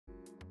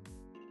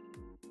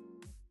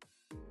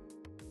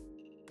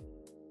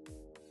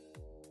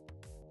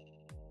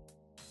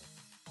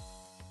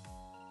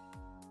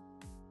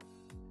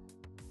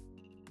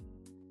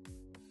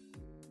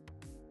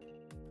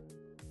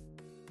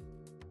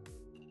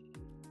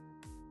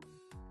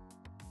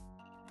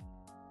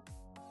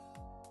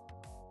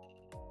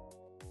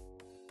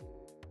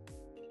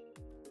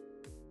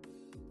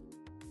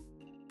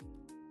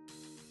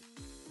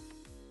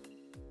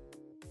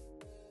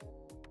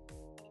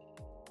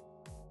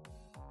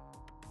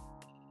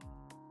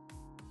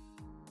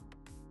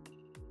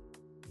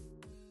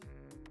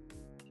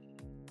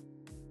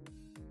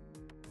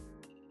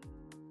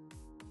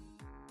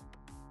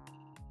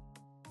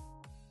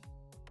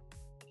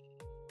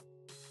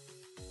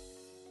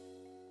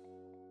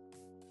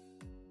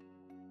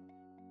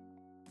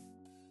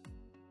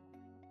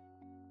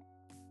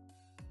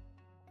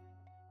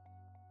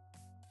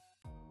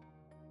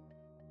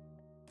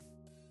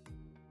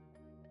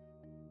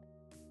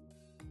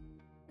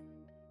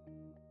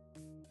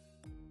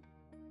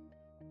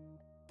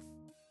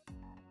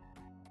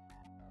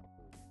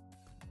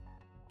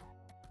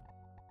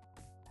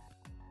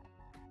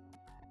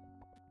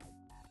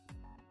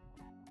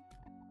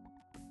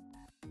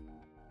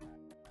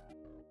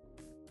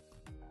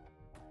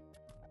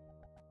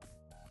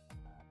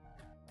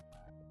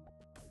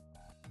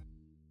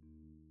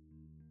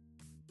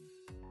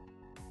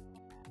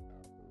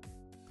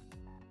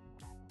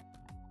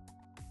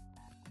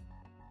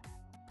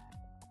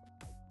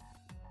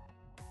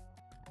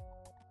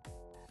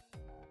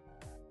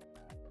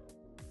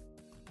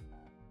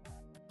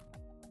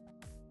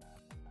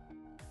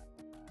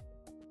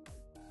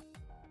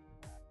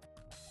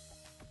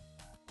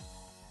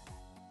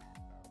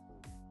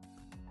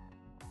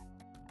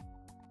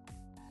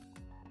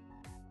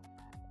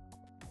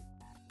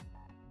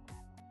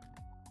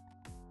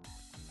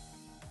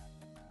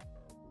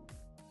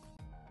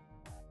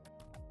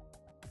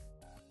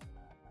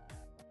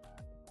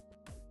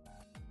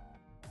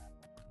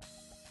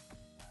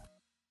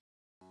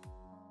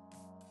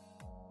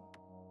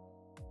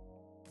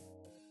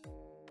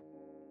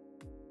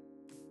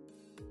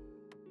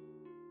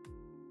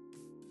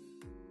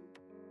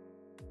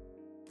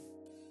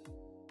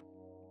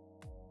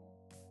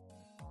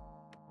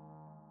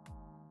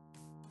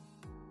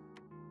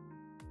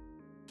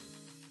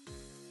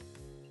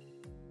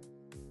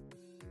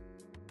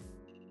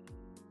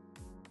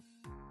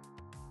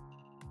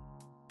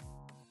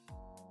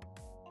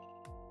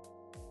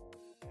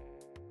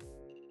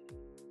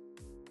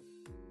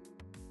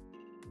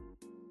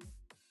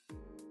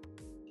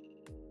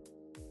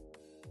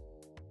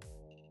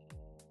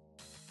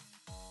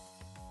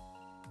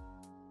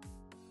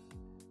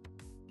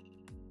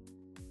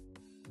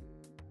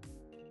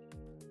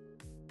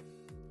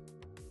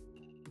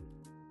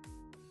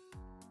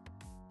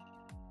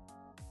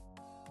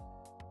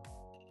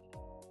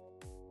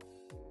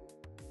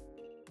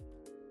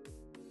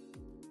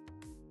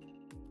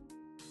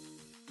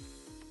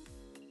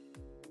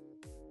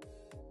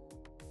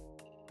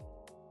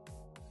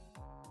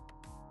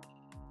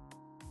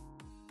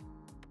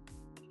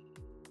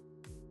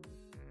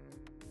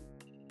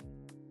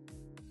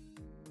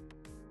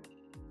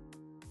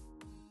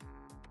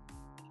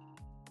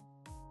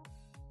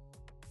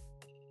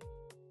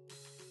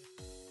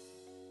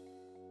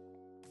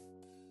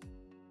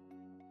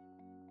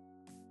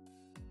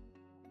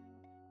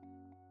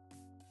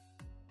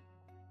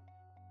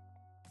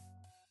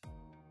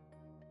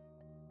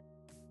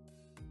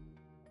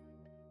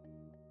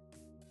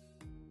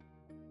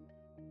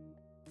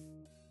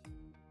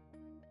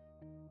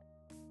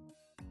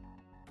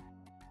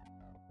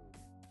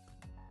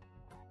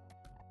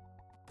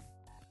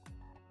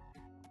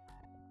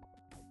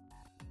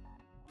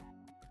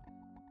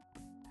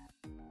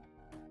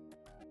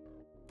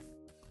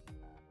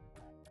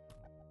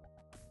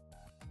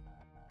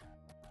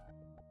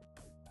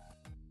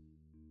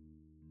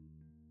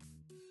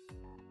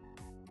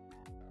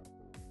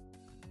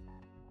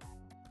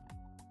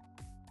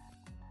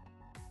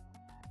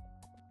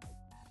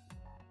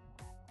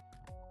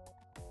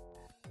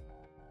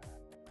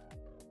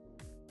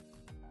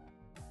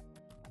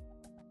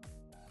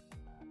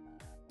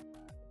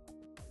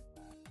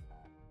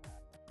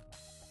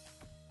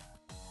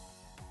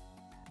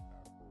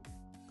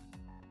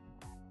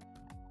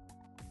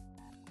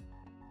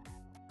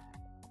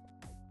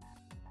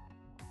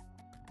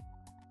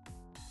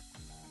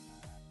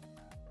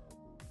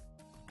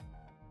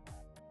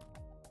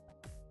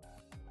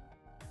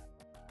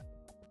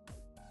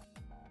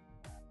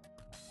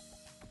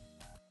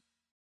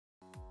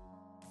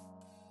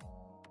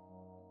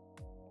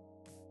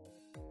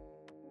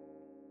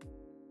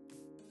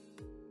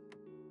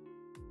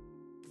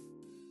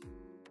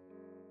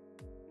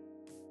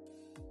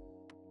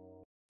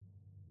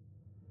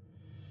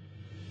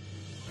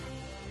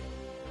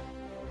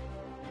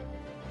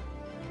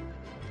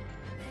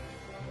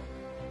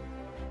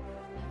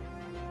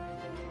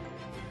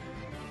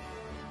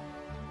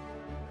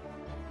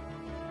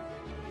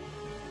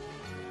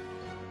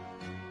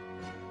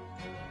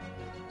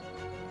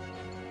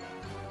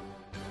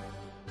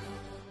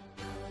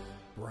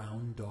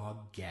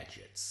BrownDog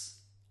Gadgets.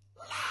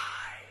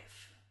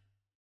 Live.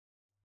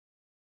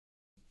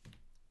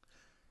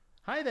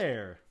 Hi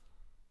there.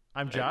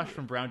 I'm Josh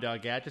from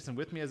BrownDog Gadgets, and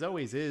with me as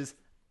always is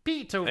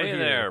Pete over here. Hey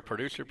there,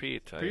 Producer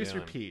Pete. How you Producer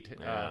doing? Pete,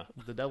 Yeah.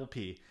 the double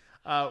P.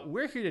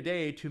 We're here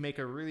today to make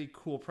a really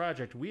cool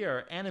project. We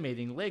are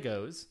animating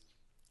Legos,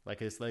 like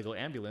this Lego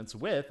ambulance,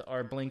 with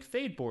our Blink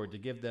Fade board to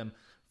give them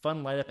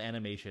fun light-up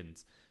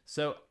animations.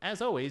 So,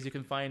 as always, you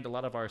can find a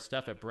lot of our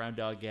stuff at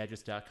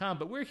browndoggadgets.com,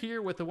 but we're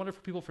here with the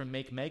wonderful people from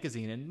Make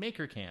Magazine and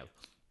Maker Camp.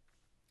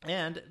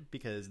 And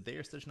because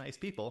they're such nice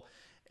people,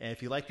 and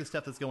if you like the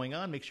stuff that's going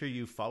on, make sure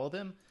you follow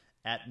them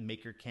at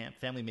Maker Camp,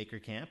 Family Maker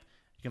Camp.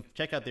 You can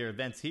check out their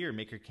events here,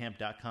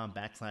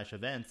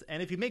 makercamp.com/events.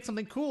 And if you make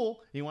something cool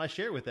and you want to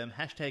share it with them,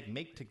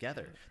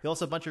 #MakeTogether. They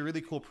also have a bunch of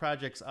really cool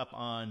projects up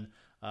on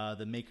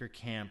the Maker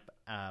Camp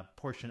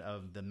portion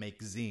of the Make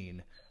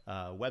Zine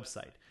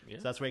website. Yeah.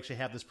 So that's where we actually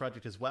have this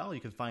project as well. You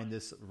can find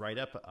this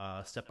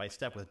write-up step by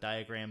step with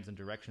diagrams and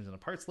directions and a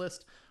parts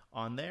list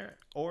on there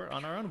or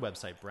on our own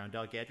website,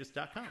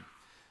 browndoggadgets.com.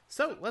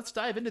 So let's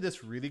dive into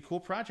this really cool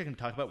project and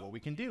talk about what we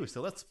can do.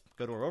 So let's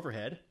go to our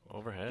overhead.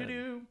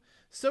 Doo-doo.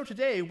 So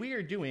today we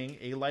are doing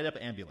a light-up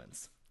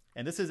ambulance.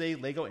 And this is a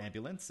Lego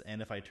ambulance.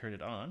 And if I turn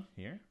it on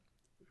here,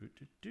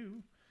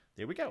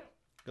 there we go.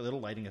 Got little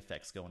lighting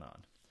effects going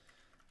on.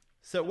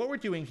 So what we're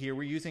doing here,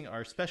 we're using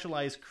our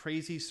specialized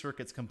Crazy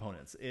Circuits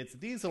components. It's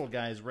these little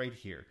guys right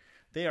here.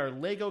 They are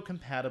Lego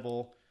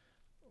compatible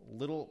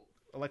little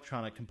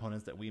electronic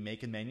components that we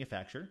make and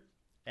manufacture.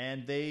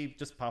 And they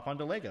just pop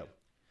onto Lego.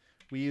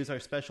 We use our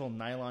special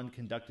nylon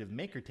conductive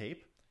maker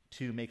tape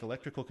to make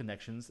electrical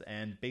connections,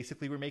 and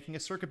basically we're making a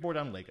circuit board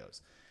on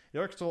Legos.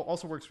 It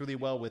also works really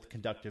well with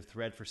conductive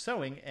thread for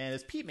sewing, and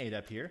as Pete made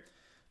up here,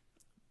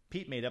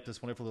 Pete made up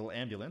this wonderful little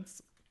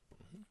ambulance,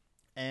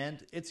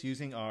 and it's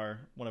using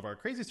one of our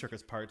Crazy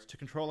Circuits parts to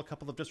control a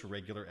couple of just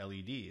regular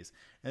LEDs.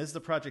 And this is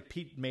the project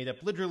Pete made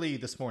up literally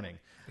this morning.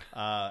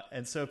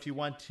 And so if you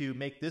want to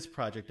make this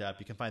project up,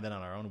 you can find that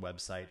on our own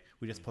website.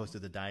 We just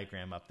posted the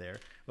diagram up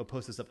there. We'll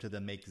post this up to the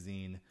Make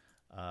Zine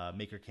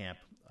Maker Camp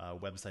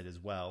website as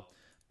well.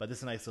 But this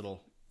is a nice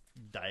little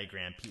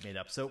diagram Pete made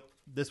up. So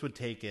this would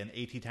take an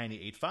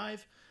ATtiny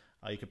 8.5.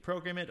 You could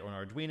program it or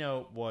an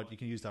Arduino. You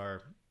can use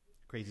our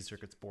Crazy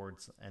Circuits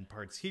boards and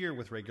parts here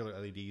with regular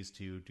LEDs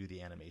to do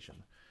the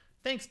animation.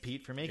 Thanks,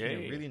 Pete, for making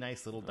a really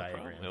nice little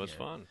diagram. It was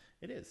fun.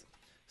 It is.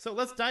 So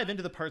let's dive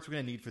into the parts we're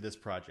going to need for this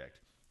project.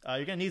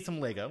 You're going to need some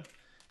Lego.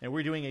 And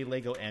we're doing a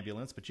Lego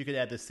ambulance, but you could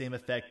add the same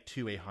effect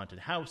to a haunted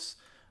house,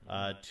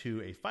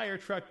 to a fire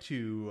truck,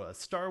 to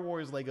Star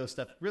Wars Lego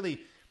stuff.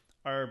 Really,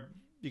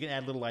 you can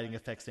add little lighting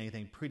effects to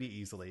anything pretty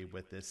easily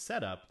with this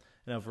setup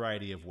in a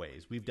variety of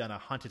ways. We've done a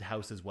haunted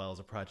house as well as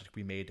a project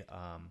we made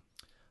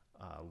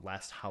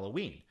last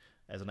Halloween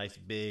as a nice,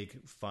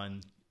 big,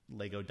 fun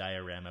Lego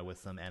diorama with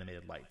some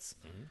animated lights.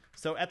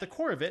 So at the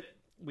core of it,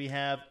 we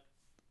have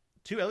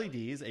two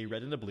LEDs, a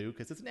red and a blue,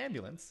 because it's an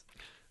ambulance.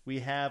 We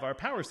have our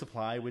power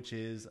supply, which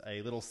is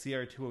a little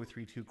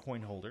CR2032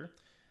 coin holder.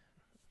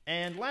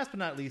 And last but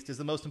not least is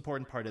the most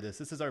important part of this.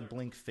 This is our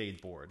Blink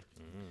Fade board.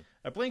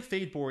 Our Blink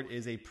Fade board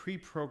is a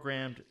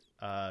pre-programmed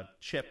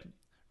chip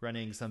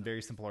running some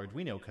very simple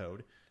Arduino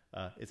code.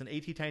 It's an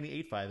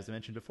ATtiny 8.5, as I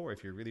mentioned before,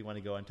 if you really want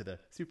to go into the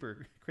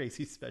super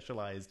crazy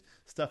specialized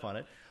stuff on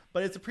it.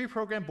 But it's a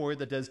pre-programmed board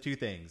that does two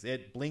things.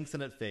 It blinks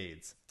and it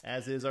fades,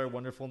 as is our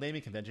wonderful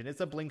naming convention.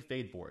 It's a Blink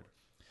Fade board.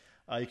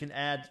 You can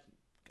add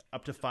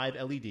up to 5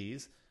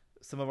 LEDs.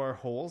 Some of our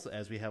holes,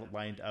 as we have it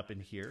lined up in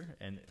here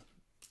and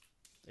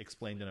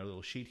explained in our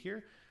little sheet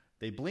here,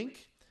 they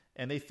blink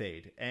and they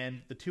fade.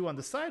 And the two on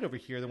the side over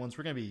here, the ones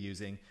we're going to be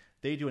using,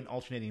 they do an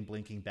alternating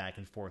blinking back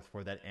and forth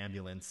for that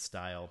ambulance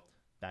style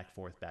back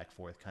forth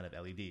kind of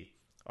LED.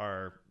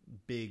 Our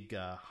big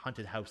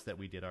haunted house that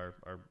we did, our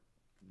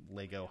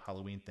Lego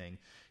Halloween thing,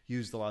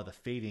 used a lot of the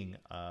fading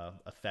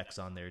effects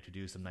on there to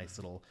do some nice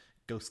little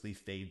ghostly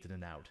fades in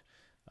and out,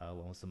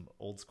 along with some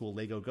old school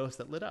Lego ghosts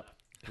that lit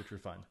up, which were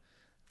fun.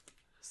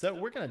 So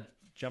we're going to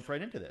jump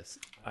right into this.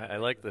 I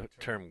like the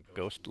term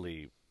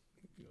ghostly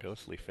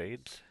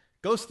fades.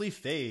 Ghostly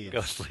fades.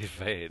 Ghostly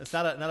fades. It's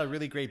not a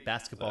really great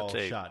basketball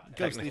shot.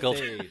 Ghostly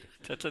fade.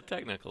 That's a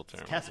technical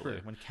term.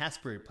 When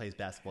Casper plays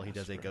basketball, he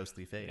does a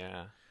ghostly fade.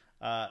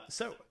 Yeah.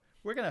 So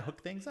we're going to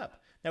hook things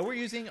up. Now we're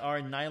using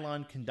our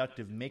nylon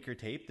conductive maker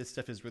tape. This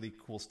stuff is really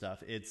cool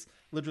stuff. It's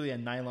literally a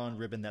nylon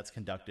ribbon that's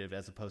conductive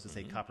as opposed to,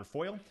 say, copper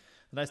foil.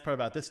 The nice part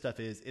about this stuff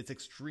is it's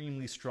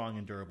extremely strong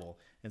and durable.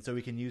 And so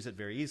we can use it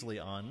very easily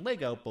on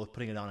Lego, both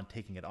putting it on and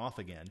taking it off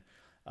again.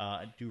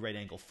 Do right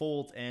angle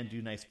folds, and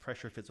do nice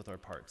pressure fits with our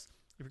parts.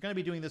 If you're going to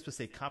be doing this with,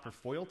 say, copper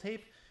foil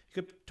tape,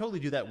 you could totally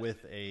do that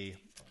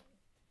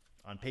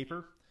on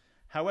paper.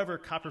 However,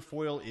 copper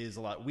foil is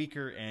a lot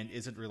weaker and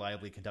isn't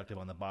reliably conductive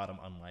on the bottom,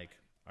 unlike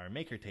our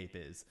maker tape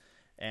is.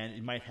 And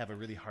you might have a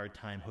really hard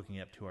time hooking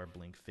it up to our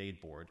Blink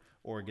Fade board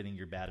or getting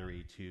your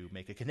battery to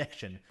make a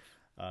connection.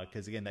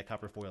 Because, again, that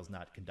copper foil is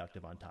not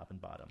conductive on top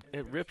and bottom.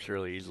 It rips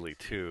really easily,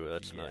 too.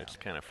 That's nice. It's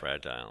kind of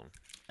fragile.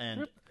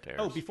 And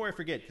before I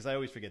forget, because I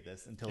always forget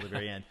this until the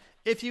very end,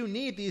 if you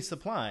need these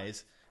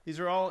supplies, These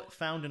are all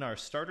found in our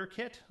starter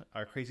kit,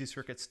 our Crazy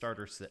Circuit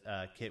starter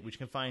kit, which you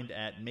can find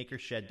at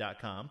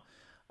makershed.com.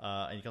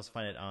 And you can also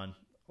find it on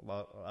a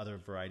lot of other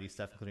variety of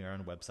stuff, including our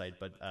own website.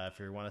 But if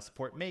you want to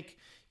support Make,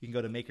 you can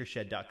go to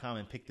makershed.com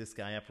and pick this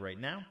guy up right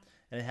now.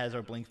 And it has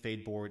our blink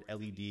fade board,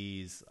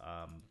 LEDs,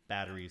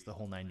 batteries, the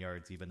whole 9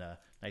 yards, even a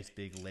nice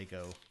big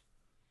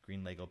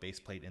green Lego base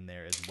plate in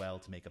there as well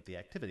to make up the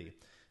activity.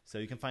 So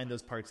you can find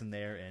those parts in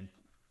there and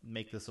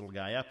make this little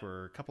guy up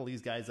or a couple of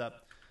these guys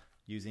up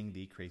using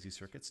the Crazy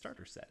Circuit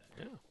starter set.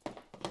 Yeah.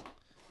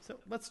 So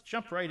let's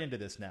jump right into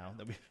this now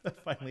that we've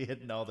finally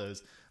hit all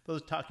those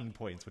talking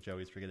points, which I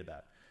always forget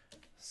about.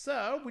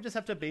 So we just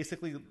have to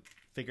basically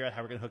figure out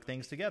how we're going to hook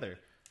things together.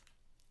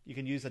 You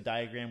can use a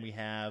diagram we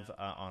have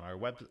on our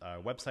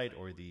website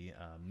or the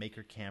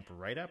Maker Camp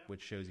write-up,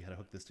 which shows you how to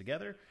hook this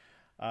together,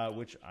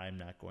 which I'm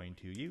not going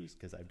to use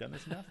because I've done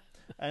this enough.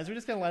 And so we're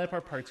just going to line up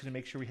our parts to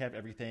make sure we have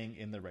everything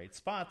in the right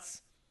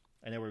spots.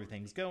 I know where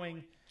everything's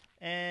going.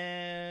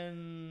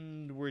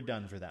 And we're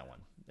done for that one.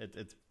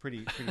 It's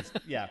pretty,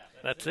 yeah.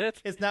 That's it?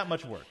 It's not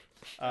much work.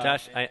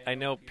 Josh, I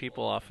know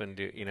people often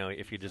do,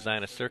 if you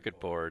design a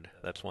circuit board,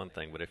 that's one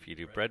thing, but if you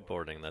do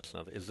breadboarding, that's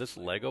another. Is this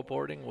Lego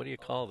boarding? What do you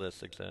call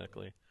this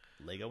exactly?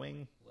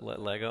 Legoing?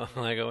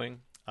 Legoing?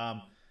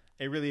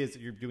 It really is.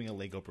 You're doing a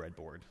Lego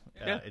breadboard.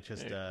 Yeah. It's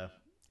just,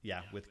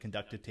 with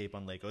conductive tape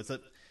on Lego.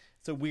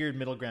 It's a weird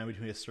middle ground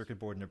between a circuit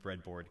board and a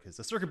breadboard because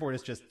a circuit board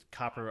is just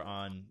copper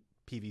on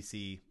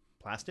PVC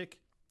plastic.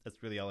 That's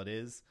really all it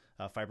is,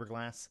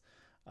 fiberglass.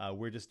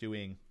 We're just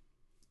doing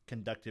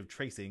conductive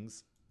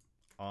tracings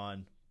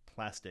on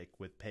plastic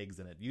with pegs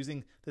in it,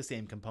 using the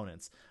same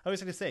components. I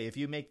always like to say, if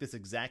you make this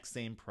exact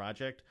same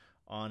project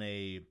on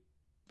a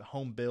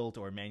home-built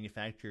or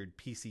manufactured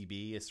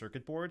PCB, a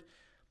circuit board,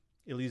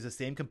 it'll use the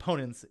same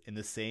components in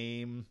the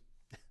same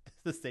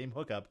the same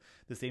hookup,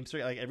 the same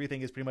circuit. Like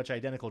everything is pretty much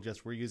identical,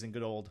 just we're using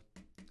good old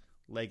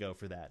Lego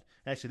for that.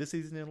 Actually, this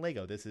isn't in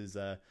Lego. This is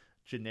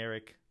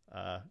generic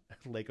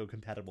Lego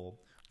compatible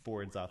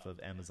boards off of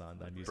Amazon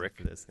that I'm using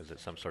for this. Is it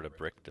some sort of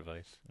brick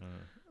device?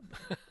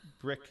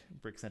 Brick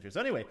center. So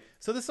anyway,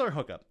 so this is our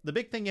hookup. The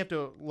big thing you have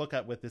to look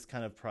at with this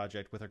kind of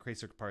project with our Crazy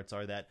Circuit parts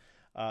are that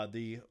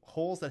the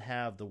holes that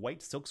have the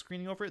white silk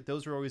screening over it,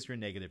 those are always your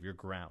negative, your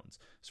grounds.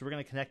 So we're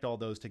going to connect all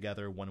those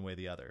together one way or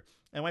the other.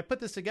 And when I put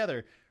this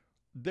together,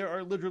 there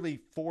are literally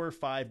 4 or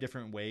 5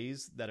 different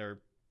ways that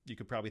you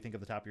could probably think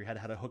of the top of your head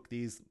how to hook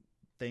these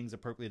things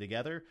appropriately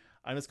together.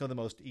 I'm just going the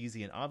most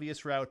easy and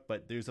obvious route,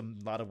 but there's a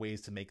lot of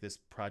ways to make this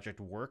project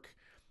work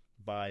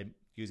by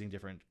using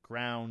different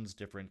grounds,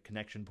 different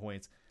connection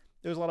points.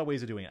 There's a lot of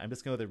ways of doing it. I'm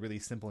just going the really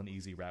simple and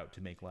easy route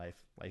to make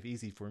life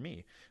easy for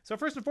me. So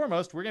first and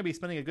foremost, we're going to be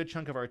spending a good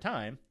chunk of our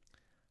time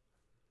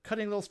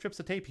cutting little strips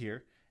of tape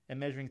here and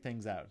measuring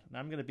things out. Now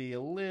I'm going to be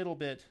a little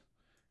bit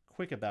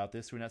quick about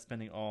this. We're not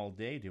spending all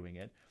day doing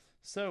it.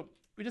 So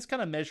we just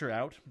kind of measure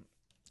out.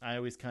 I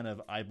always kind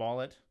of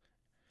eyeball it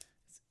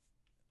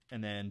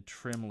and then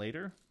trim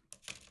later.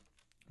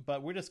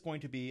 But we're just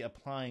going to be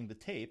applying the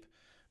tape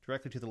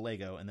directly to the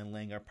Lego and then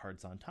laying our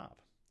parts on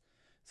top.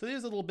 So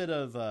there's a little bit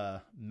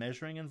of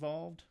measuring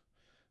involved,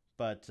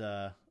 but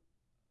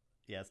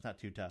it's not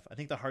too tough. I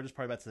think the hardest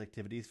part about this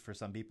activity for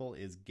some people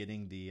is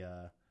getting the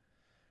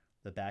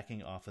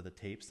backing off of the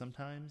tape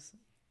sometimes.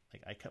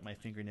 Like I cut my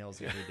fingernails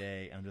the other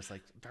day and I'm just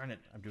like, darn it,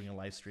 I'm doing a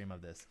live stream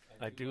of this.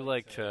 I do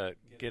like to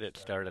get it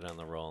started on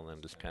the roll and then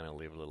just kind of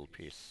leave a little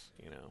piece,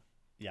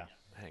 Yeah.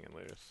 hanging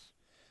loose.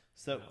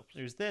 So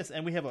there's this,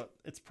 and we have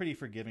it's pretty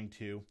forgiving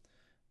too,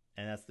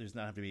 and there's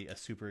not have to be a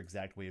super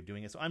exact way of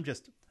doing it. So I'm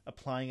just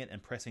applying it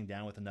and pressing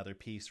down with another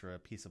piece or a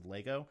piece of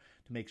Lego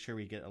to make sure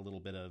we get a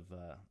little bit of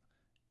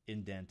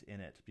indent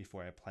in it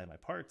before I apply my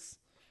parts.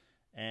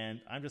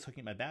 And I'm just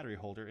hooking my battery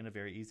holder in a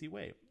very easy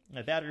way.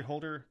 My battery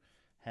holder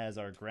has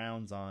our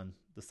grounds on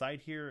the side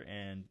here,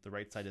 and the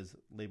right side is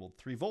labeled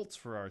 3 volts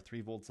for our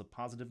 3 volts of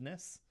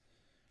positiveness.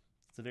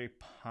 It's a very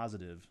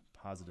positive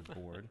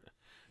board.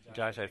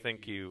 Josh, I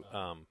think you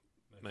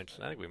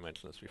mentioned, I think we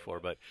mentioned this before,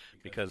 but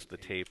because the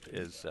tape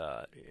is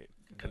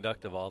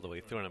conductive all the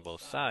way through on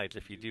both sides,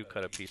 if you do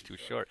cut a piece too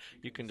short,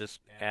 you can just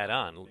add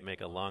on,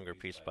 make a longer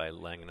piece by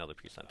laying another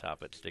piece on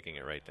top of it, sticking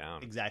it right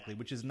down. Exactly,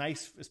 which is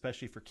nice,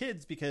 especially for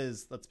kids,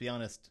 because let's be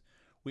honest,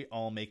 we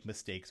all make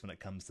mistakes when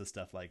it comes to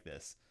stuff like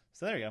this.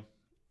 So there you go.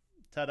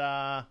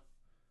 Ta-da!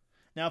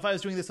 Now, if I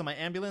was doing this on my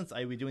ambulance, I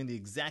would be doing the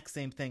exact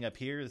same thing up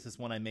here. This is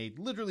one I made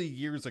literally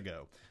years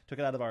ago. Took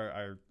it out of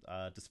our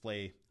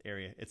display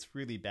area. It's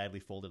really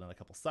badly folded on a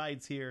couple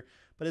sides here,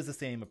 but it's the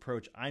same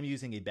approach. I'm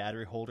using a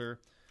battery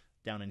holder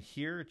down in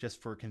here just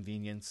for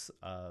convenience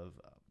of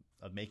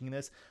making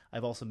this.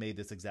 I've also made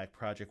this exact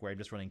project where I'm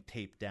just running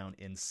tape down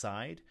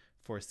inside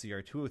for a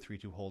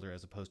CR2032 holder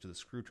as opposed to the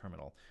screw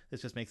terminal.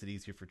 This just makes it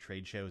easier for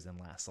trade shows and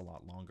lasts a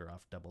lot longer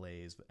off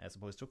AA's as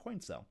opposed to a coin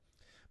cell.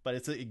 But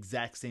it's the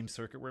exact same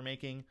circuit we're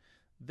making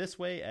this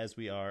way as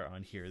we are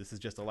on here. This is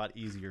just a lot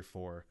easier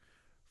for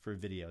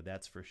video,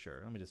 that's for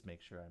sure. Let me just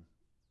make sure I'm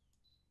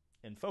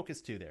in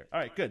focus too there. All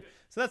right, good.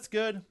 So that's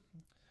good.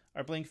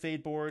 Our blink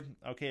fade board,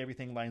 okay,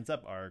 everything lines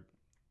up. Our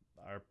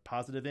our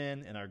positive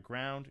in and our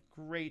ground.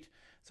 Great.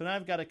 So now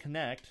I've got to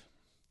connect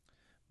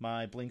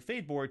my blink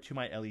fade board to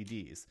my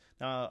LEDs.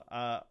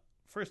 Now,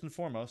 first and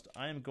foremost,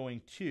 I am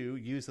going to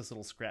use this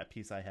little scrap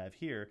piece I have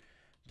here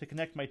to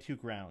connect my 2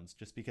 grounds,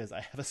 just because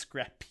I have a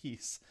scrap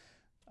piece.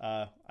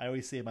 I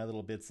always save my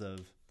little bits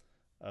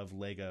of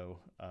Lego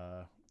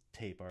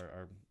tape,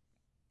 or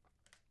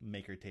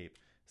maker tape,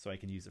 so I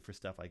can use it for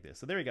stuff like this.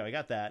 So there we go, I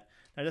got that.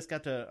 I just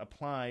got to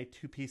apply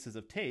 2 pieces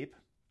of tape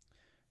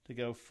to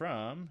go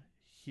from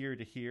here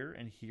to here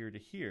and here to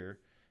here,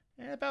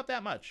 and about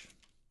that much.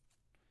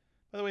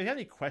 By the way, if you have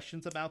any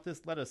questions about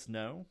this, let us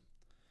know.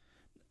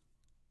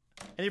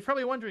 And you're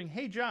probably wondering,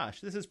 hey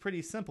Josh, this is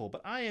pretty simple,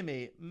 but I am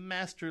a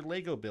master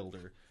Lego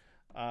builder.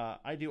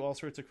 I do all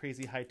sorts of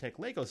crazy high-tech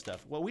Lego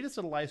stuff. Well, we just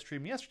did a live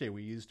stream yesterday.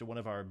 We used one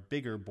of our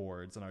bigger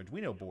boards, an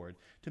Arduino board,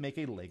 to make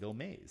a Lego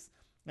maze.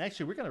 And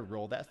actually, we're going to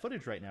roll that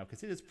footage right now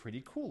because it is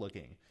pretty cool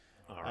looking.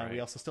 All right. We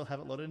also still have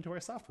it loaded into our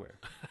software.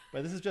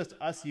 But this is just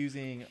us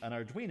using an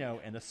Arduino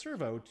and a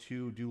servo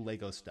to do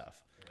Lego stuff.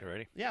 You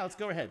ready? Yeah, let's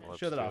go ahead. Let's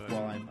Show that do off it.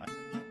 while I'm...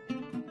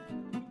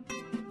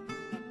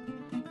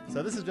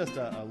 So this is just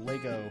a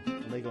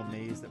Lego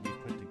maze that we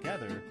put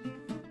together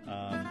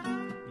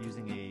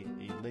using a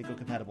Lego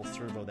compatible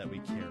servo that we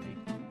carry.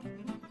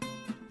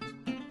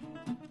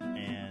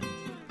 And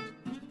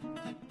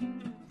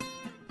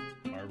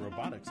our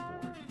robotics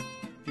board.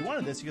 If you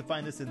wanted this, you could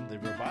find this in the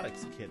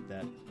robotics kit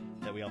that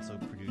we also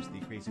produced, the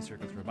Crazy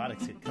Circuits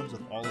robotics kit. It comes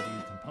with all of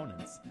these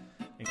components,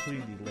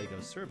 including the Lego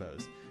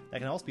servos. That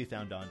can also be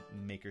found on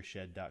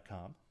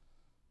makershed.com.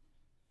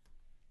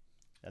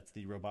 That's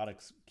the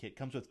robotics kit.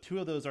 Comes with 2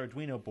 of those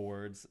Arduino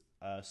boards,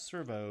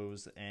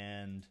 servos,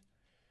 and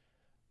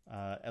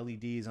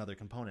LEDs and other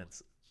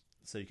components.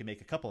 So you can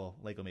make a couple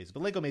Lego mazes.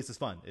 But Lego maze is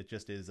fun. It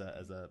just is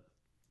as a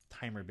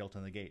timer built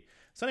in the gate.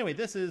 So anyway,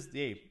 this is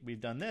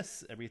we've done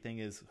this. Everything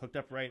is hooked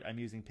up right. I'm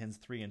using pins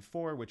 3 and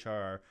 4, which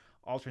are our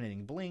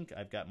alternating blink.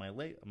 I've got my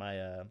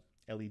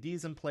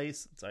LEDs in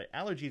place. Sorry,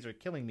 allergies are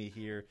killing me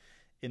here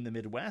in the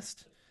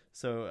Midwest.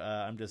 So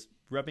I'm just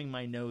rubbing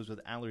my nose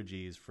with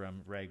allergies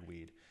from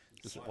ragweed.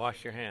 Just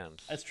wash your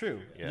hands. That's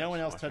true. Yes, no one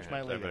else wash your touched my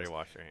hands. Legos. Everybody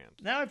wash your hands.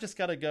 Now I've just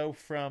got to go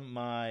from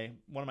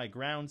one of my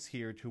grounds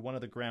here to one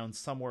of the grounds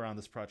somewhere on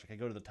this project. I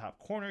go to the top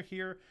corner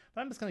here,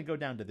 but I'm just going to go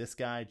down to this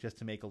guy just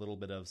to make a little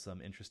bit of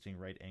some interesting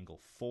right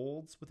angle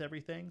folds with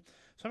everything.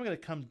 So I'm going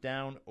to come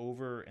down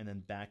over and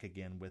then back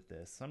again with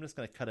this. So I'm just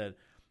going to cut a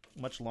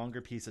much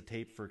longer piece of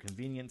tape for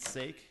convenience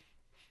sake.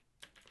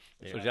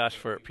 So Josh,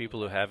 for people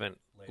who haven't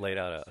laid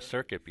out a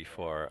circuit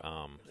before,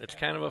 it's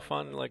kind of a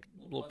fun, like,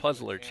 little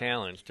puzzle or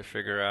challenge to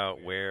figure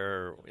out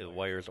where the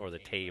wires or the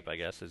tape, I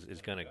guess,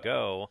 is going to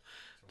go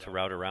to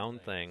route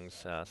around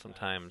things.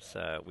 Sometimes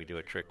we do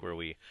a trick where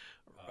we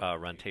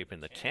run tape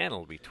in the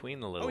channel between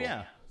the little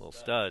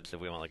studs if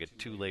we want like a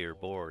 2-layer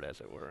board,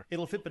 as it were.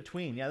 It'll fit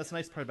between. Yeah, that's the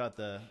nice part about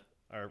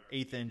our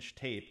 1/8-inch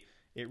tape.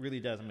 It really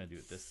does. I'm going to do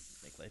it this,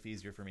 make life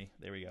easier for me.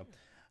 There we go.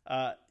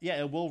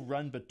 Yeah, it will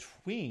run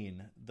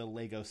between the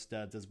Lego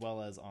studs as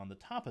well as on the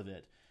top of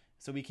it.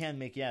 So we can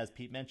make, as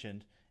Pete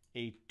mentioned,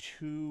 a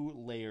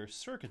 2-layer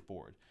circuit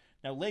board.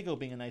 Now, Lego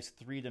being a nice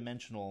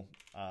 3-dimensional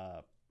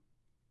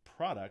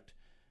product,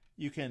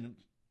 you can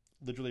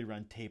literally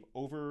run tape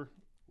over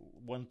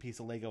one piece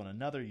of Lego and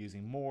another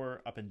using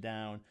more, up and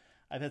down.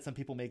 I've had some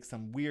people make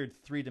some weird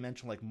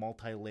 3-dimensional, like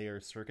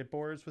multi-layer circuit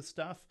boards with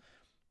stuff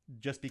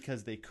just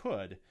because they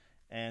could,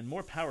 and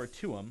more power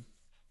to them.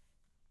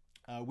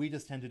 We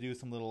just tend to do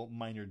some little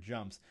minor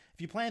jumps.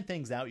 If you plan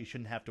things out, you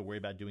shouldn't have to worry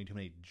about doing too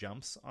many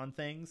jumps on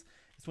things.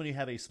 It's when you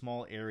have a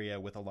small area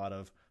with a lot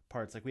of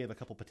parts. Like we have a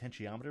couple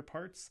potentiometer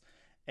parts,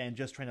 and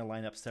just trying to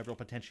line up several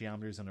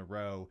potentiometers in a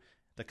row.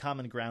 The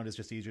common ground is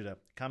just easier to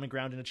common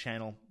ground in a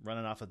channel,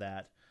 running off of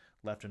that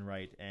left and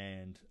right,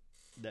 and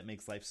that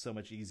makes life so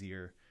much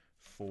easier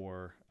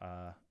for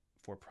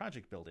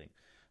project building.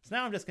 So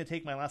now I'm just going to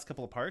take my last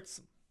couple of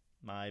parts,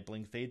 my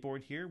blink fade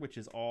board here, which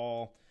is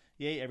all...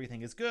 Yay,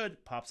 everything is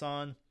good. Pops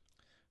on.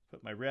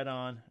 Put my red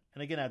on.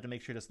 And again, I have to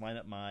make sure to just line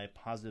up my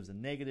positives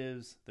and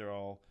negatives. They're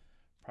all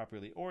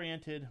properly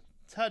oriented.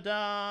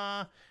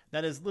 Ta-da!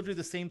 That is literally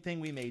the same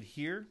thing we made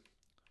here.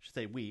 I should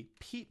say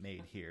Pete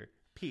made here.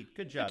 Pete,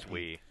 good job. It's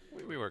we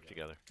work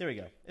together. There we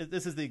go.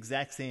 This is the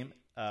exact same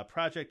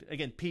project.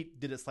 Again,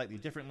 Pete did it slightly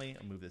differently.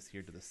 I'll move this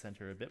here to the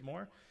center a bit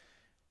more.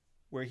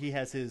 Where he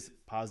has his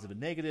positive and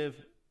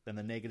negative. Then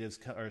the negatives,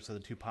 so the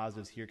 2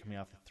 positives here coming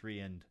off the 3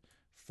 and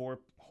 4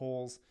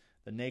 holes.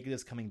 The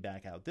negatives coming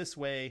back out this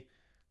way.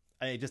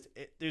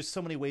 There's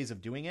so many ways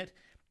of doing it,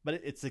 but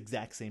it's the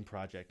exact same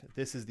project.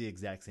 This is the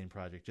exact same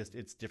project, just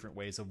it's different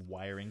ways of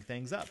wiring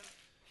things up.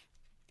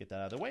 Get that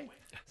out of the way.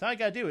 So all I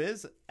gotta do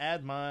is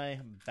add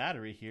my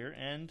battery here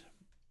and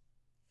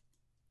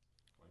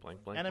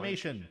Blink, blink,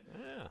 animation.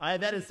 Blink. Yeah. I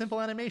have added simple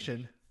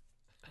animation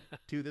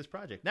to this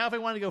project. Now, if I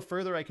want to go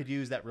further, I could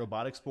use that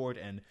robotics board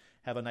and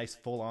have a nice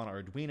full-on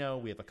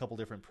Arduino. We have a couple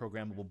different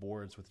programmable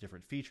boards with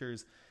different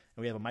features,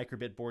 and we have a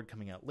microbit board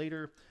coming out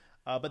later.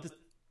 But this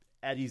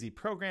add easy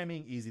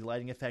programming, easy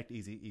lighting effect,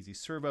 easy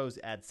servos,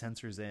 add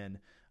sensors in.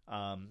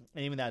 And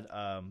even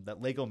that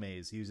Lego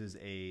maze uses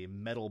a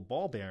metal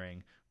ball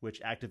bearing,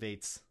 which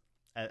acts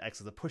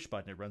as a push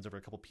button. It runs over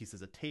a couple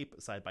pieces of tape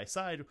side by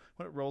side.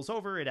 When it rolls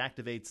over, it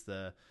activates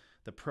the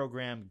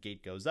program.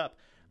 Gate goes up.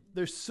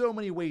 There's so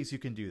many ways you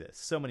can do this.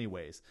 So many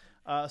ways.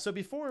 So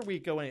before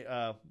we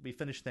we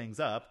finish things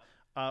up,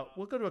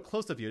 we'll go to a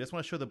close-up view. I just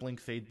want to show the Blink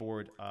Fade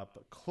board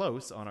up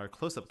close on our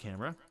close-up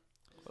camera.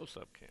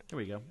 Close-up camera. Here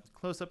we go.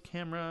 Close-up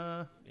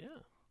camera. Yeah.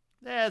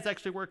 Yeah, it's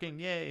actually working.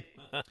 Yay.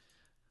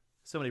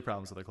 So many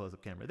problems with our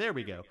close-up camera. There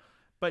we go.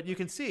 But you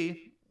can see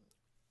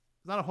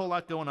there's not a whole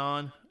lot going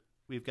on.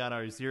 We've got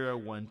our 0,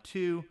 1,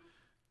 2,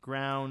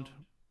 ground,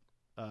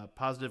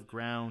 positive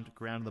ground,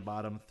 ground at the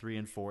bottom, 3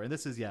 and 4. And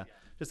this is,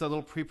 just a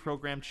little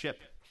pre-programmed chip.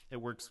 It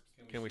works.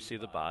 Can we see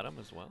the bottom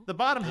as well? The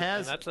bottom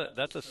has... And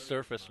that's a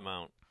surface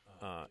mount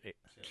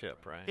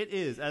chip, right? It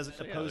is, as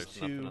opposed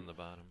there's nothing to on the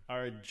bottom.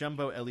 our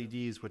jumbo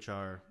LEDs, which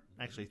are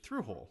actually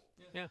through-hole.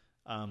 Yeah.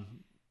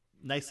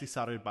 Nicely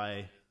soldered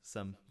by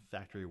some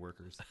factory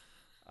workers.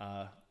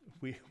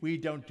 We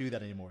don't do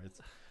that anymore.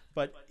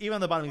 But even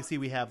on the bottom, you can see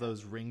we have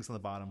those rings on the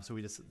bottom. So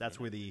that's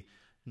where the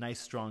nice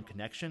strong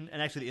connection,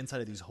 and actually the inside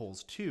of these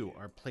holes too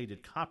are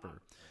plated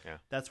copper. Yeah.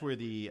 That's where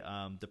the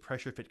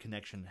pressure fit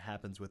connection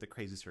happens with the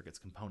Crazy Circuits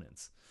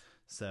components.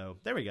 So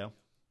there we go.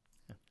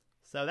 Yeah.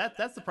 So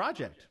that's the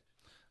project.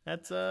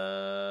 That's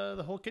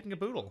the whole kit and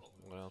caboodle.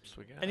 What else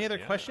we got? Any other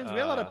questions? We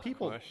have a lot of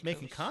people questions?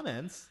 making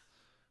comments.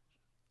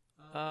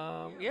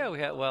 Yeah, we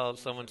had. Well,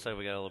 someone said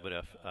we got a little bit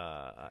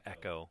of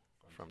echo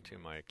from two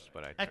mics,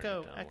 but I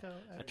turned it down.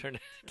 I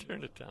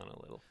turned it down a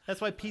little.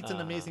 That's why Pete's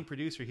an amazing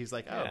producer. He's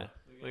like, oh, yeah.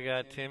 We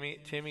got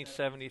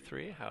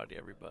Timmy73. Howdy,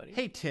 everybody.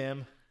 Hey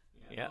Tim.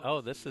 Yeah.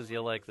 Oh,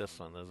 you'll like this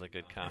one. This is a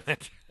good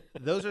comment.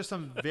 Those are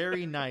some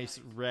very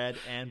nice red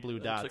and blue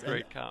dots. That's a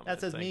great comment.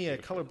 That's as Thank me, you a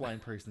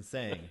colorblind person,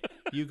 saying,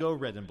 "You go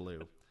red and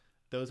blue."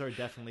 Those are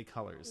definitely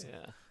colors.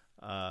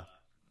 Yeah.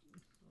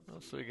 What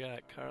else we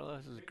got?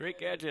 Carlos, this is a great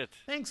gadget.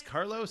 Thanks,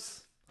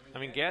 Carlos. I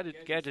mean,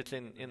 gadget's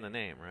in the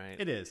name, right?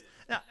 It is.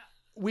 Now,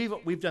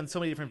 we've done so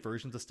many different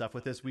versions of stuff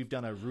with this. We've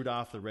done a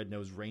Rudolph the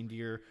Red-Nosed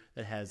Reindeer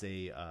that has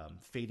a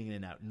fading in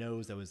and out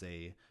nose. That was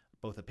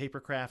both a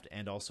paper craft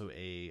and also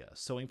a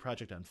sewing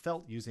project on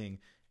felt using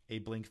a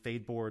Blink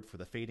Fade board for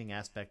the fading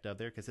aspect of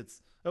there, because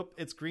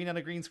it's green on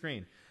a green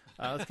screen.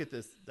 Let's get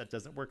this. That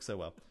doesn't work so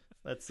well.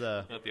 Let's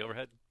Not the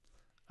overhead?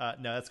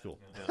 no, that's cool.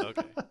 Yeah,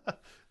 okay.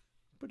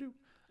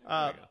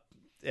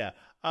 Yeah.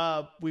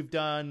 We've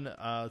done,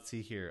 let's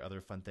see here,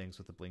 other fun things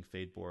with the Blink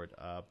Fade board.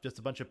 Just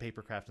a bunch of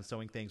paper craft and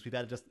sewing things. We've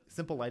added just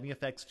simple lighting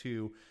effects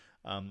to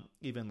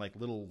even like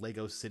little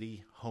Lego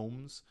City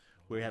homes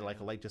where you had like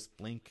a light just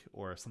blink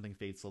or something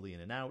fade slowly in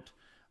and out.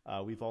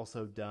 We've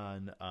also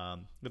done,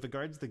 with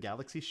regards to the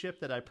Galaxy ship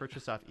that I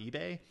purchased off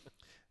eBay,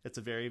 it's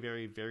a very,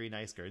 very, very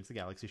nice Guardians of the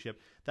Galaxy ship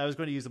that I was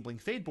going to use a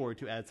Blink Fade board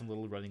to add some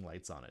little running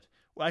lights on it.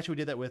 Well, actually, we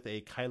did that with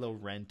a Kylo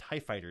Ren TIE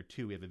Fighter,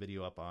 too. We have a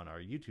video up on our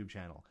YouTube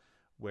channel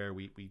where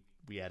we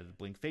added a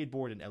Blink Fade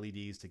board and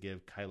LEDs to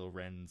give Kylo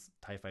Ren's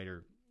TIE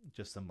Fighter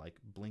just some like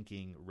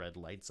blinking red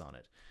lights on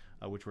it,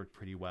 which worked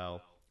pretty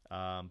well.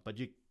 But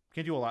you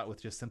can do a lot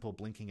with just simple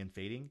blinking and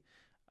fading,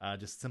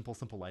 just simple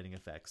lighting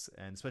effects.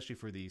 And especially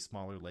for the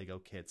smaller Lego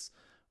kits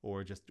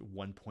or just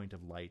one point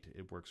of light,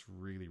 it works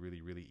really,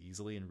 really, really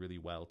easily and really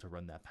well to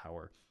run that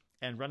power.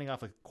 And running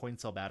off a coin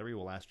cell battery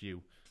will last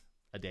you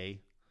a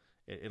day.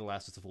 It'll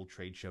last us a full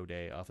trade show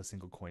day off a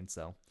single coin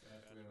cell.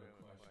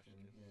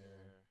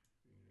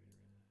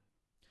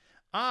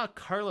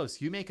 Carlos,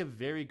 you make a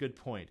very good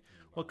point.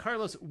 Well,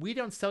 Carlos, we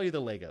don't sell you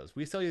the Legos.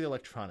 We sell you the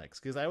electronics,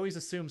 because I always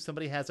assume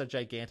somebody has a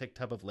gigantic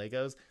tub of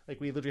Legos. Like,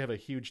 we literally have a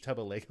huge tub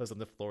of Legos on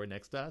the floor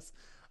next to us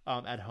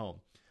at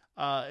home.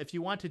 If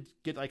you want to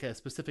get like a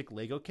specific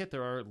Lego kit,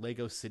 there are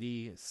Lego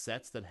City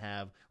sets that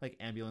have like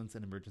ambulance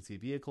and emergency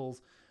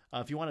vehicles.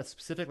 If you want a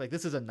specific, like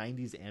this is a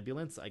 90s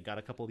ambulance. I got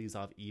a couple of these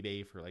off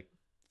eBay for like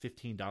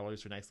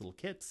 $15 for nice little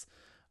kits.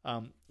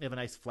 You have a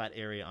nice flat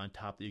area on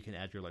top that you can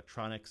add your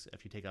electronics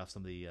if you take off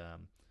some of the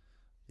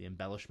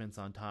embellishments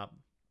on top.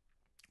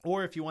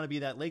 Or if you want to be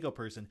that Lego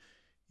person,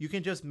 you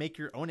can just make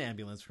your own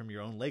ambulance from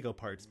your own Lego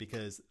parts,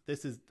 because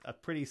this is a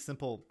pretty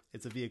simple,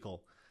 it's a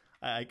vehicle.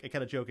 I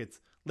kind of joke, it's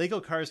Lego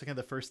cars are kind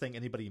of the first thing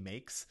anybody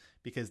makes,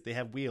 because they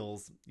have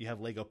wheels, you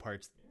have Lego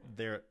parts,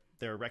 they're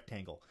a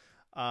rectangle.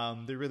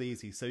 They're really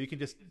easy, so you can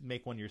just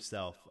make one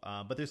yourself.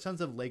 But there's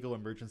tons of Lego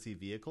emergency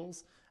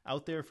vehicles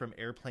out there, from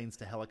airplanes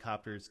to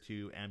helicopters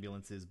to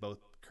ambulances, both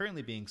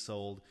currently being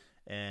sold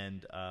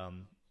and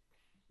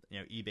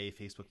eBay,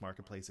 Facebook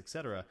Marketplace,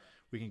 etc.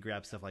 We can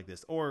grab stuff like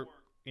this, or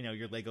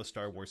your Lego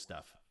Star Wars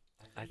stuff.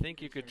 I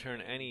think you could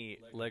turn any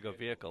Lego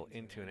vehicle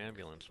into an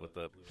ambulance with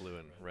the blue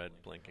and red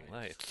blinking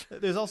lights.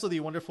 There's also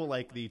the wonderful,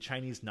 like the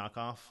Chinese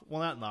knockoff.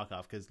 Well, not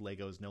knockoff, because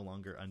Lego is no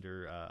longer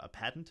under a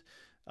patent.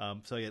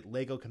 So you get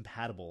Lego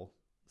compatible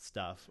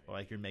stuff, or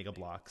like your Mega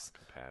Bloks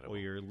or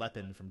your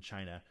Lepin from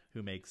China,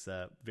 who makes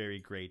very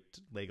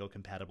great Lego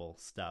compatible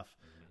stuff.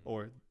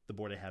 Or the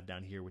board I have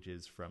down here, which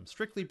is from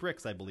Strictly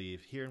Bricks, I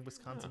believe, here in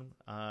Wisconsin,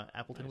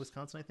 Appleton, nice.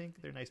 Wisconsin. I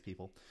think they're nice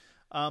people.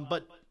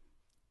 But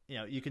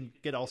you can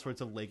get all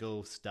sorts of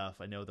Lego stuff.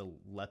 I know the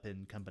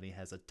Lepin company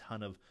has a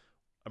ton of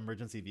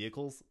emergency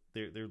vehicles.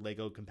 They're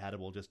Lego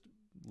compatible, just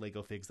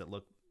Lego figs that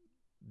look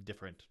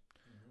different.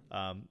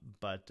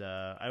 But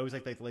I always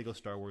like the Lego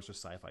Star Wars or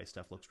sci-fi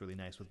stuff. Looks really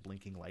nice with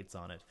blinking lights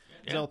on it.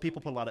 Yeah. So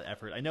people put a lot of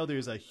effort. I know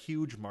there's a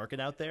huge market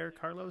out there,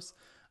 Carlos,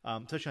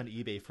 especially on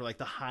eBay for like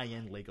the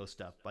high-end Lego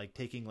stuff, like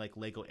taking like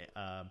Lego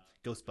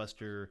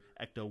Ghostbuster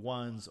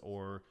Ecto-1s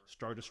or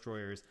Star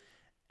Destroyers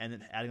and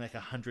then adding like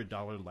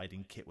 $100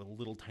 lighting kit with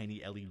little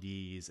tiny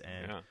LEDs,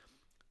 and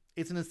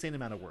it's an insane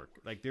amount of work.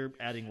 Like they're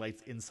adding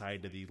lights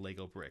inside to the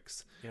Lego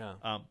bricks. Yeah.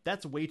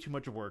 That's way too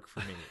much work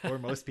for me or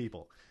most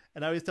people.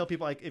 And I always tell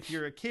people, like, if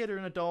you're a kid or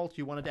an adult,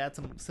 you wanted to add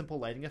some simple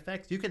lighting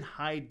effects, you can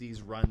hide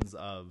these runs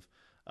of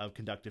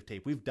conductive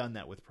tape. We've done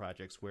that with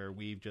projects where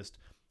we've just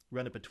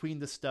run it between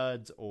the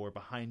studs or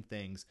behind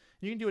things.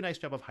 And you can do a nice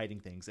job of hiding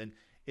things. And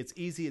it's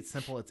easy, it's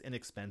simple, it's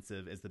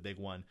inexpensive is the big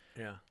one.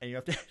 Yeah. And you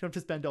don't have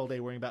to spend all day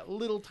worrying about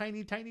little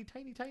tiny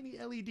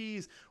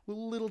LEDs with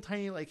little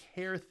tiny, like,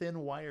 hair-thin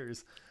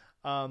wires.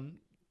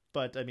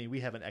 But, I mean,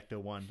 we have an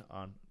Ecto-1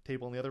 on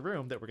table in the other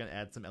room that we're going to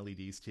add some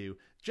LEDs to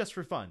just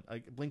for fun.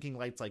 Like blinking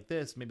lights like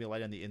this, maybe a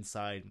light on the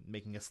inside,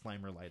 making a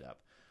Slimer light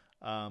up.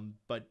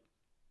 But,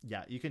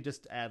 yeah, you can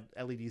just add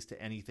LEDs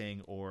to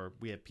anything, or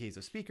we have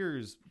piezo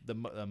speakers, the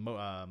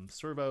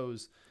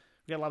servos.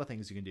 We got a lot of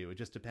things you can do. It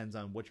just depends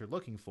on what you're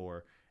looking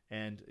for.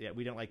 And, yeah,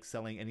 we don't like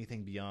selling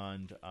anything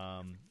beyond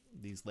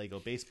these Lego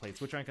base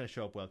plates, which aren't going to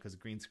show up well because of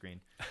green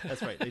screen.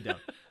 That's right, they don't.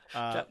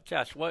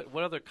 Josh, what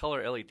other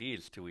color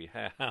LEDs do we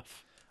have?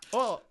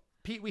 Well,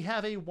 Pete, we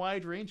have a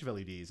wide range of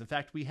LEDs. In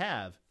fact, we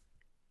have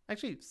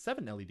actually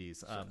 7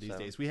 LEDs these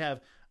days. We have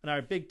in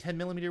our big 10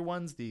 millimeter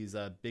ones, these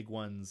big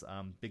ones,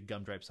 big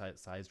gumdrop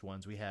sized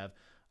ones. We have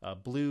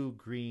blue,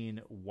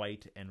 green,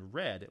 white, and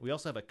red. We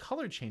also have a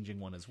color changing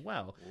one as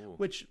well,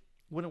 which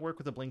wouldn't work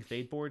with a blink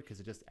fade board because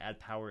it just add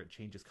power. It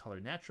changes color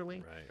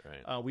naturally.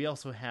 Right. We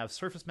also have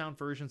surface mount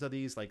versions of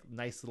these, like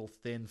nice little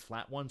thin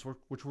flat ones,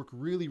 which work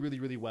really, really,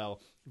 really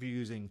well if you're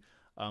using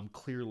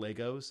clear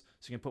Legos.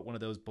 So you can put one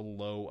of those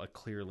below a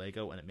clear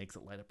Lego and it makes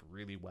it light up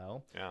really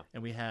well. Yeah.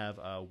 And we have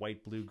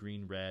white, blue,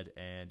 green, red,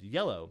 and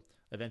yellow,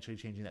 eventually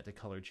changing that to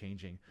color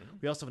changing.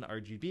 We also have an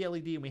RGB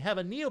LED, and we have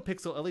a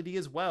NeoPixel LED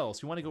as well.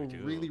 So you want to go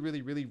really,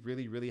 really, really,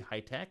 really, really high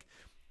tech,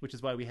 which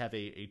is why we have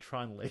a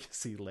Tron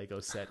Legacy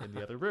Lego set in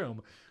the other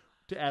room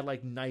to add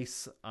like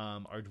nice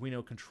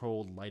Arduino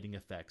controlled lighting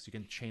effects. You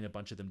can chain a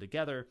bunch of them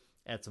together,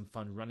 add some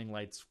fun running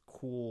lights,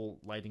 cool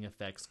lighting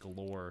effects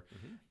galore.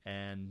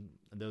 And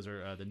those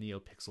are the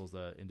NeoPixels,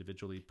 the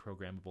individually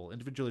programmable,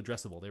 individually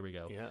addressable, there we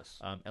go. Yes.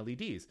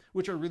 LEDs,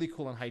 which are really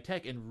cool and high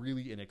tech and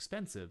really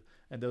inexpensive.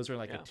 And those are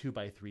like a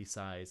 2x3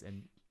 size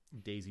and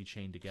daisy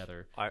chained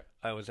together.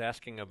 I was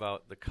asking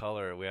about the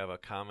color. We have a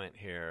comment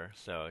here.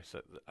 So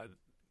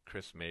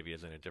Chris maybe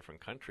is in a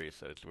different country,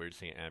 so it's weird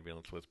seeing an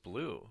ambulance with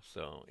blue.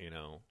 So,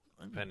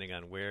 depending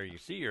on where you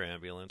see your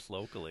ambulance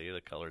locally,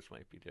 the colors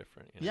might be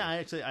different. Yeah,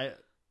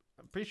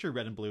 I'm pretty sure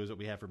red and blue is what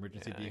we have for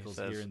emergency vehicles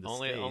here in the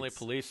States. Only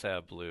police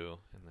have blue.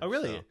 Oh,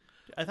 really? So.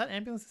 I thought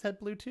ambulances had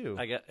blue too.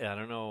 I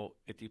don't know.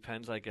 It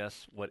depends, I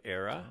guess, what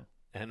era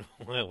and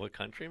what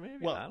country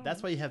maybe. Well,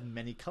 that's why you have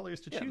many colors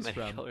to choose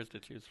from. Many colors to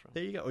choose from.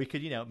 There you go. Or you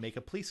could, make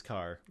a police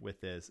car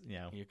with this.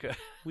 You could.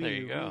 There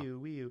you go.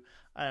 Wii-U.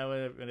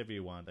 Whatever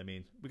you want. I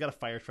mean, we got a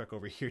fire truck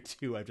over here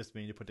too. I've just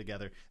made to put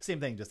together. Same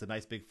thing, just a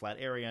nice big flat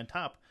area on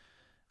top.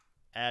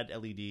 Add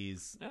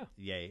LEDs,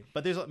 yay.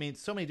 But there's,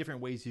 so many different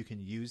ways you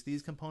can use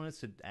these components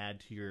to add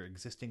to your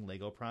existing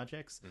Lego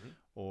projects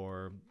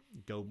or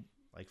go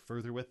like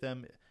further with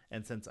them.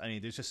 And since,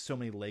 there's just so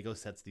many Lego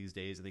sets these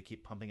days and they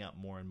keep pumping out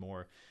more and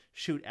more.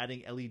 Shoot,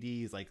 adding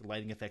LEDs, like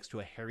lighting effects to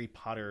a Harry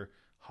Potter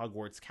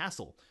Hogwarts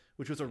castle,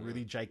 which was a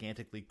really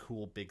gigantically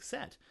cool big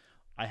set.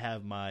 I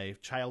have my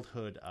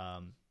childhood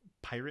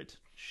pirate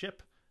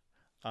ship.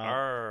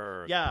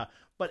 Yeah,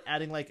 but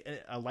adding like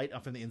a light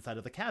up from the inside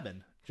of the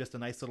cabin. Just a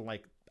nice little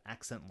like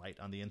accent light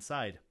on the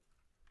inside.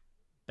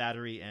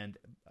 Battery and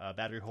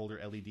battery holder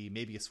LED,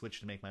 maybe a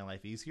switch to make my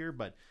life easier,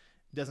 but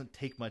it doesn't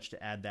take much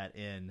to add that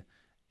in,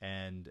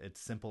 and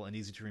it's simple and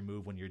easy to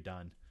remove when you're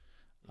done.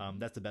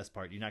 That's the best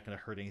part. You're not going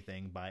to hurt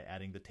anything by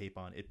adding the tape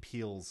on. It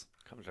peels.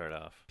 Comes right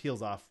off.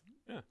 Peels off.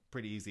 Yeah.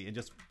 Pretty easy, and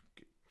just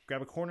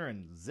grab a corner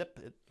and zip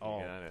it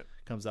all.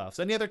 Comes off.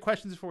 So any other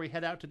questions before we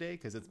head out today?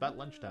 Because it's about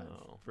lunchtime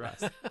for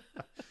us.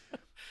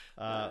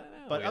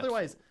 But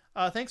otherwise,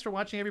 thanks for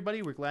watching,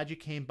 everybody. We're glad you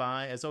came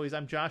by. As always,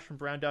 I'm Josh from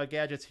BrownDog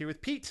Gadgets here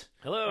with Pete,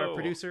 our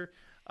producer.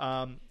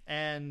 And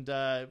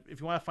if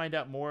you want to find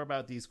out more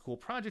about these cool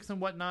projects and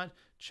whatnot,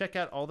 check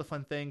out all the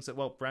fun things at,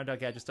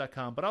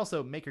 browndoggadgets.com, but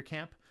also Maker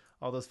Camp,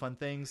 all those fun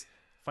things.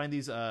 Find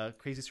these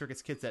Crazy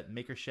Circuits kits at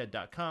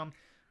makershed.com,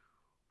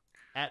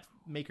 at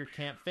Maker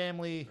Camp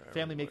Family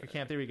Maker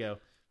Camp. There we go.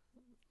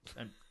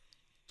 I'm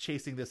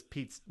chasing this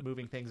Pete's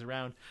moving things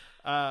around.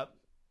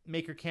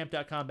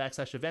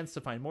 makercamp.com/events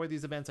to find more of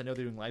these events. I know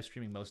they're doing live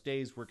streaming most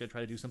days. We're going to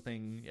try to do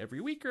something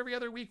every week or every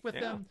other week with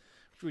them.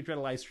 We try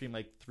to live stream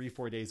like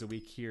 3-4 days a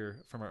week here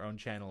from our own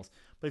channels.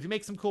 But if you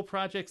make some cool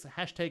projects,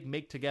 hashtag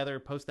make together,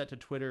 post that to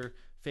Twitter,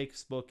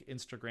 Facebook,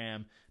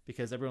 Instagram,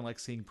 because everyone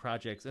likes seeing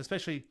projects,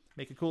 especially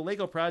make a cool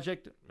Lego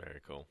project.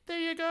 Very cool. There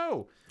you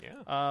go.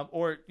 Yeah.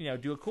 Or,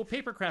 do a cool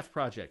papercraft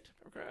project.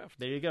 Papercraft.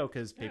 There you go,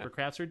 because paper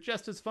crafts are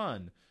just as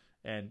fun.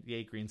 And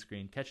yay, green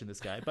screen, catching this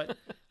guy. But,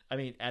 I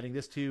mean, adding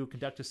this to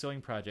conduct a sewing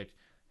project.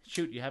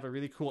 Shoot, you have a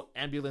really cool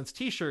ambulance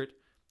t-shirt.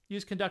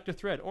 Use conductive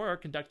thread or our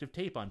conductive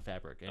tape on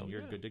fabric, and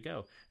you're good to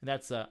go. And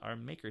that's our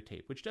maker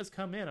tape, which does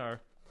come in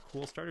our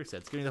cool starter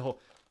sets. Giving the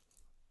whole,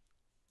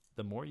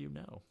 the more you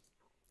know.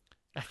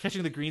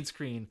 Catching the green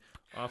screen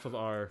off of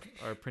our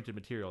printed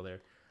material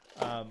there.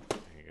 There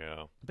you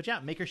go. But yeah,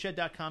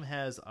 makershed.com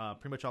has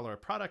pretty much all our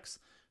products.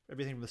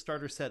 Everything from the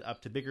starter set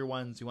up to bigger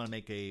ones. You want to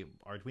make a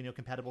Arduino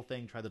compatible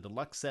thing, try the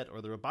deluxe set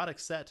or the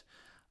robotics set.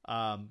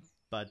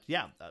 But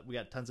yeah, we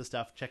got tons of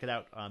stuff. Check it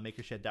out on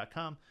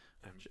makershed.com.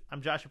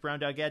 I'm Josh at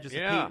BrownDog Gadgets.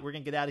 Yeah. Pete, we're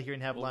going to get out of here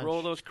and have lunch.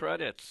 Roll those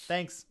credits.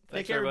 Thanks.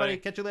 Take care, everybody.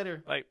 Catch you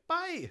later. Bye.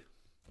 Bye.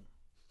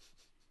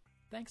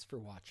 Thanks for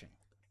watching.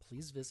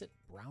 Please visit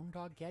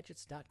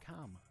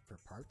browndoggadgets.com for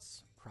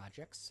parts,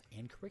 projects,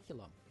 and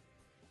curriculum.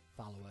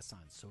 Follow us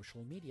on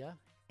social media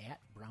at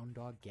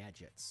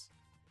BrownDogGadgets.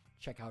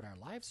 Check out our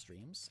live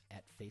streams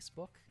at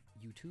Facebook,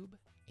 YouTube,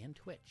 and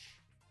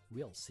Twitch.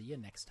 We'll see you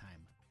next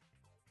time.